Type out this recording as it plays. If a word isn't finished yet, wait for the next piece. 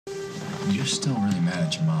You're still really mad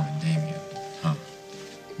at your mom and Damien, huh?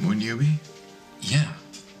 Wouldn't you be? Yeah.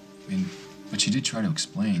 I mean, but she did try to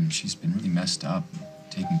explain. She's been really messed up,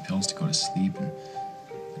 taking pills to go to sleep, and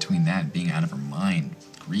between that and being out of her mind,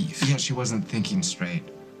 grief. Yeah, she wasn't thinking straight.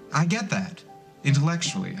 I get that.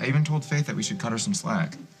 Intellectually. I even told Faith that we should cut her some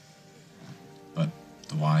slack. But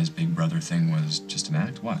the wise big brother thing was just an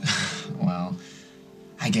act? What? Well,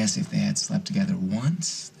 I guess if they had slept together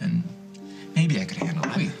once, then maybe I could handle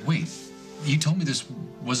it. Wait. You told me this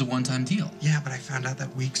was a one-time deal. Yeah, but I found out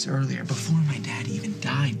that weeks earlier, before my dad even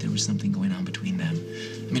died, there was something going on between them.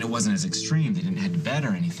 I mean, it wasn't as extreme. They didn't head to bed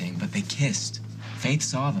or anything, but they kissed. Faith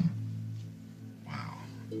saw them. Wow.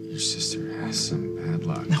 Your sister has some bad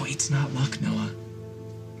luck. No, it's not luck, Noah.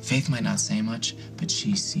 Faith might not say much, but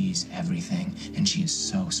she sees everything, and she is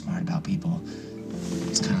so smart about people.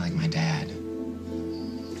 It's kind of like my dad.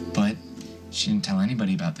 But she didn't tell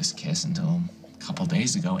anybody about this kiss until a couple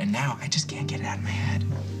days ago, and now I just can't get it out of my head.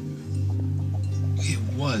 It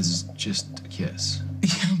was just a kiss.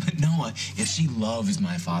 Yeah, but Noah, if she loves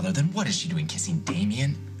my father, then what is she doing kissing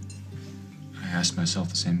Damien? I asked myself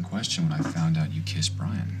the same question when I found out you kissed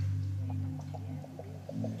Brian.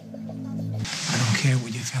 I don't care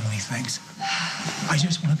what your family thinks. I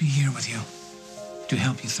just want to be here with you to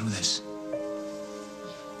help you through this.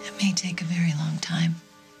 It may take a very long time.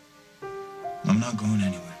 I'm not going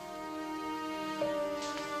anywhere.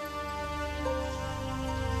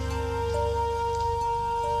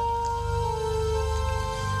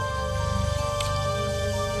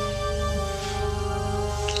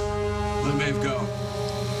 Let Maeve go.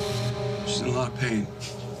 She's in a lot of pain.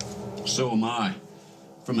 So am I.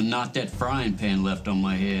 From a not that frying pan left on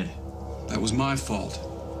my head. That was my fault.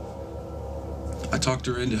 I talked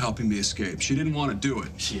her into helping me escape. She didn't want to do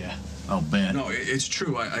it. Yeah, I'll bet. No, it's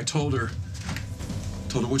true. I told her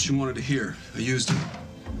what she wanted to hear. I used it.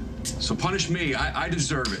 So punish me. I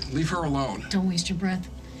deserve it. Leave her alone. Don't waste your breath.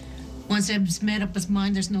 Once Eb's made up his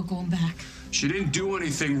mind, there's no going back. She didn't do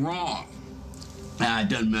anything wrong. It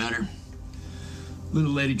doesn't matter.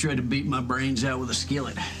 Little lady tried to beat my brains out with a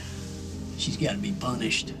skillet. She's got to be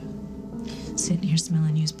punished. Sitting here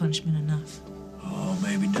smelling you's punishment enough. Oh,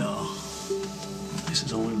 baby doll. This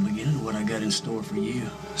is only the beginning of what I got in store for you.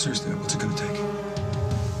 Seriously, what's it gonna take?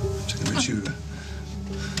 What's it gonna get you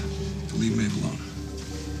to leave Maeve alone?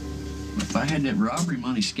 If I had that robbery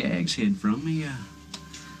money Skaggs hid from me,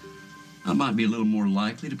 I might be a little more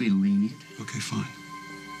likely to be lenient. Okay, fine.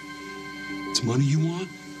 It's money you want?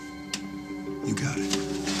 You got it.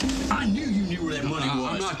 I knew you knew where that money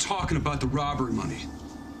was. I'm not talking about the robbery money.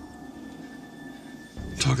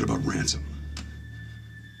 I'm talking about ransom.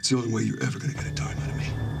 It's the only way you're ever gonna get a dime out of me.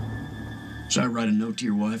 So I write a note to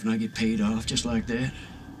your wife and I get paid off just like that?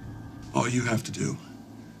 All you have to do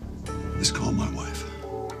is call my wife.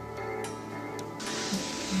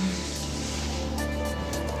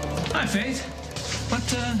 Hi, Faith.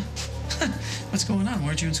 What's going on?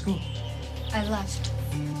 Weren't you in school? I left.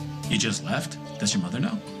 You just left? Does your mother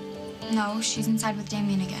know? No, she's inside with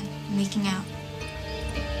Damien again, making out.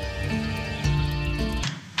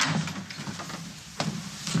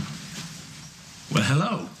 Well,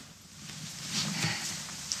 hello.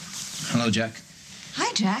 Hello, Jack.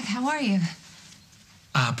 Hi, Jack. How are you?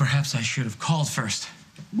 Perhaps I should have called first.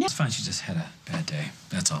 No. It's fine. She just had a bad day.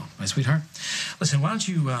 That's all. My sweetheart. Listen, why don't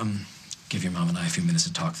you, give your mom and I a few minutes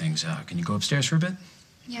to talk things out. Can you go upstairs for a bit?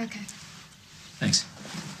 Yeah, okay. Thanks.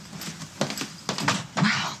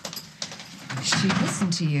 Wow. She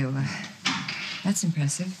listened to you. That's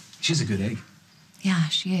impressive. She's a good egg. Yeah,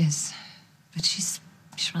 she is. But she's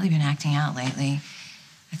really been acting out lately.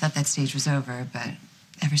 I thought that stage was over, but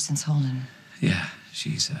ever since Holden. Yeah,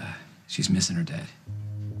 she's missing her dad.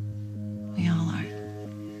 We all are.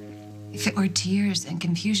 If it were tears and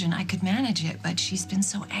confusion, I could manage it, but she's been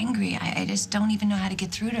so angry. I just don't even know how to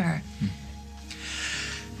get through to her.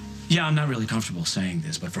 Yeah, I'm not really comfortable saying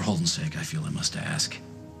this, but for Holden's sake, I feel I must ask.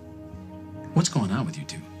 What's going on with you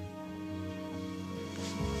two?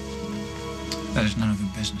 That is none of your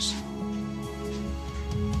business.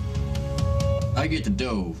 I get the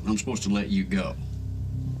dough. I'm supposed to let you go.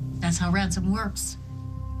 That's how ransom works.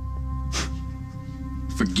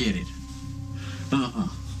 Forget it.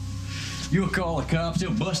 You'll call the cops,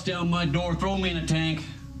 they'll bust down my door, throw me in a tank.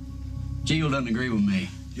 Gio doesn't agree with me.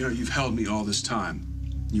 You know, you've held me all this time.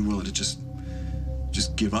 You willing to just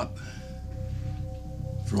give up?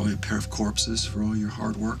 For all your pair of corpses, for all your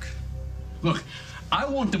hard work? Look, I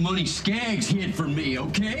want the money Skaggs hid from me,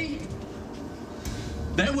 okay?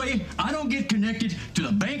 That way, I don't get connected to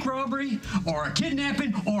the bank robbery or a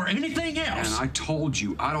kidnapping or anything else. And I told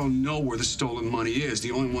you, I don't know where the stolen money is.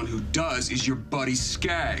 The only one who does is your buddy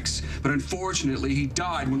Skaggs. But unfortunately, he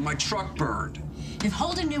died when my truck burned. If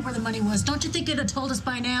Holden knew where the money was, don't you think he'd have told us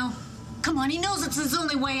by now? Come on, he knows it's his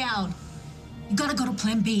only way out. You gotta go to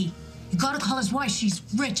Plan B. You gotta call his wife. She's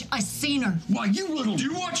rich. I seen her. Why, you little... Do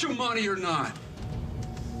you want your money or not?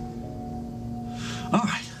 All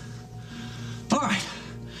right. All right.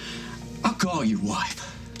 I'll call your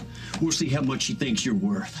wife. We'll see how much she thinks you're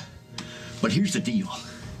worth. But here's the deal.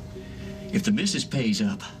 If the missus pays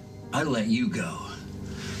up, I'll let you go.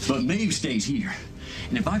 But Maeve stays here.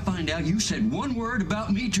 And if I find out you said one word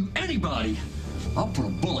about me to anybody, I'll put a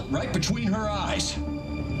bullet right between her eyes.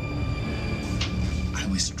 I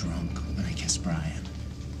was drunk when I kissed Brian.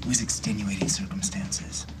 It was extenuating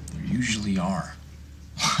circumstances. There usually are.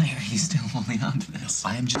 Why are you still holding on to this?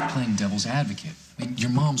 I am just playing devil's advocate. I mean,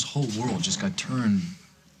 your mom's whole world just got turned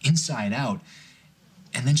inside out,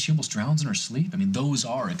 and then she almost drowns in her sleep. I mean, those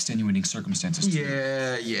are extenuating circumstances too.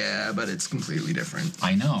 Yeah, but it's completely different.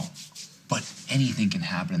 I know, but anything can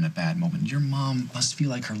happen in a bad moment. Your mom must feel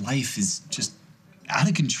like her life is just out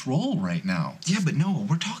of control right now. Yeah, but no,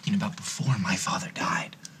 we're talking about before my father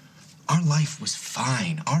died. Our life was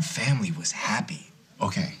fine. Our family was happy.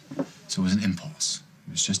 Okay, so it was an impulse.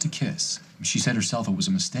 It was just a kiss. She said herself it was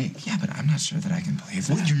a mistake. Yeah, but I'm not sure that I can believe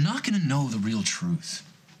that. Well, you're not gonna know the real truth.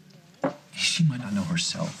 She might not know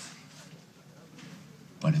herself.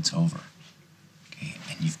 But it's over. Okay?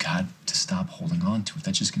 And you've got to stop holding on to it.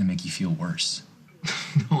 That's just gonna make you feel worse.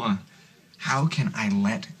 Noah, how can I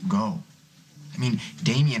let go? I mean,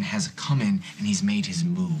 Damien has come in and he's made his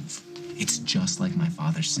move. It's just like my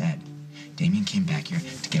father said. Damien came back here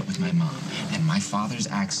to get with my mom, and my father's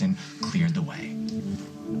accident cleared the way.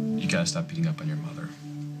 You gotta stop beating up on your mother.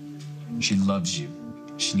 She loves you.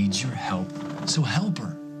 She needs your help. So help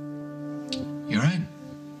her. You're right.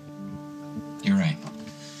 You're right.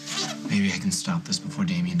 Maybe I can stop this before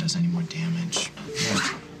Damien does any more damage. Yeah.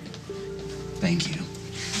 Thank you.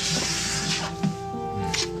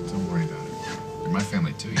 Don't worry about it. You're my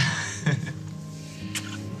family too.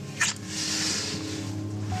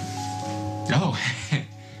 Oh,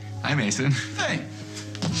 hi, Mason. Hey.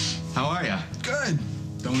 How are ya? Good.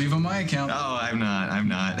 Don't leave on my account. Oh, I'm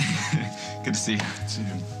not. Good to see you. See you.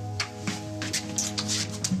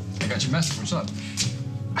 I got your message. What's up?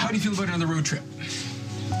 How do you feel about another road trip?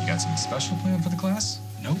 You got something special planned for the class?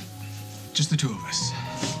 Nope. Just the two of us.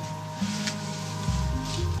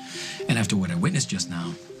 And after what I witnessed just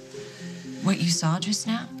now... What you saw just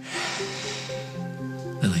now?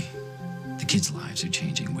 Lily, the kids' lives are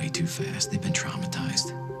changing way too fast. They've been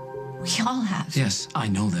traumatized. We all have. Yes, I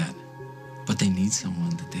know that. But they need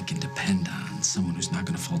someone that they can depend on, someone who's not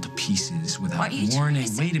going to fall to pieces without What are you warning. trying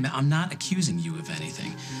to say? Wait a minute, I'm not accusing you of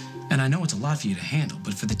anything. And I know it's a lot for you to handle,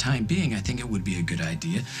 but for the time being, I think it would be a good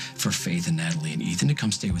idea for Faith and Natalie and Ethan to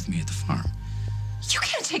come stay with me at the farm. You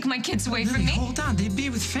can't take my kids away from Lily, me. hold on. They'd be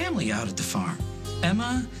with family out at the farm.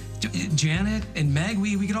 Emma, Janet, and Meg,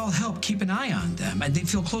 we could all help keep an eye on them, and they'd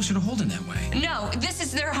feel closer to Holden that way. No, this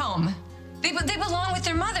is their home. They belong with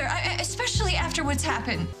their mother, especially after what's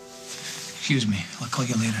happened. Excuse me. I'll call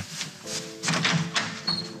you later.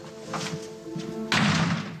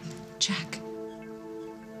 Jack,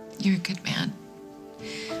 you're a good man.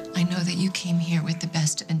 I know that you came here with the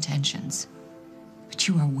best intentions, but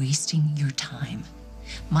you are wasting your time.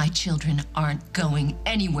 My children aren't going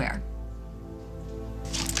anywhere.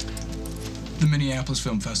 The Minneapolis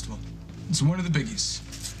Film Festival. It's one of the biggies.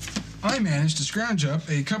 I managed to scrounge up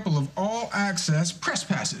a couple of all-access press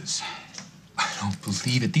passes. I don't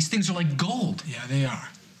believe it. These things are like gold. Yeah, they are.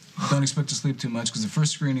 Don't expect to sleep too much because the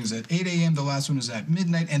first screening is at 8 a.m., the last one is at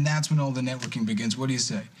midnight, and that's when all the networking begins. What do you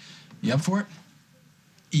say? You up for it?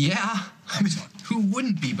 Yeah. I mean, who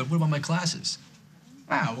wouldn't be? But what about my classes?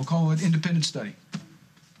 Wow, we'll call it independent study.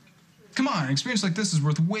 Come on, an experience like this is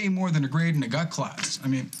worth way more than a grade in a gut class. I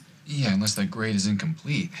mean... Yeah, unless that grade is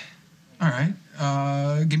incomplete. All right.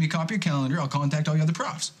 Give me a copy of your calendar. I'll contact all your other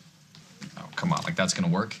profs. Oh, come on. Like, that's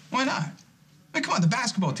gonna work? Why not? I mean, come on, the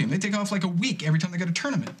basketball team. They take off like a week every time they get a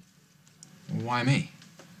tournament. Why me?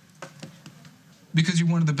 Because you're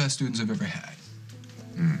one of the best students I've ever had.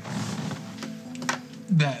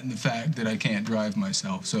 That and the fact that I can't drive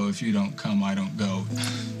myself, so if you don't come, I don't go.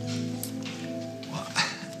 Well,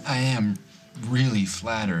 I am really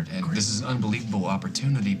flattered, and this is an unbelievable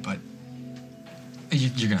opportunity, but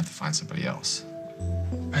you're gonna have to find somebody else.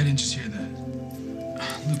 I didn't just hear that.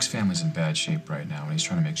 Luke's family's in bad shape right now, and he's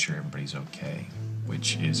trying to make sure everybody's okay,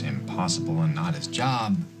 which is impossible and not his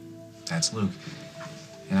job. That's Luke,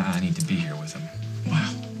 and I need to be here with him.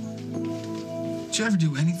 Wow. Did you ever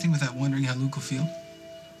do anything without wondering how Luke will feel?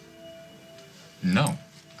 No.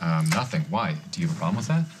 Nothing. Why? Do you have a problem with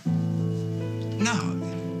that? No.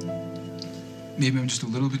 Maybe I'm just a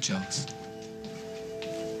little bit jealous.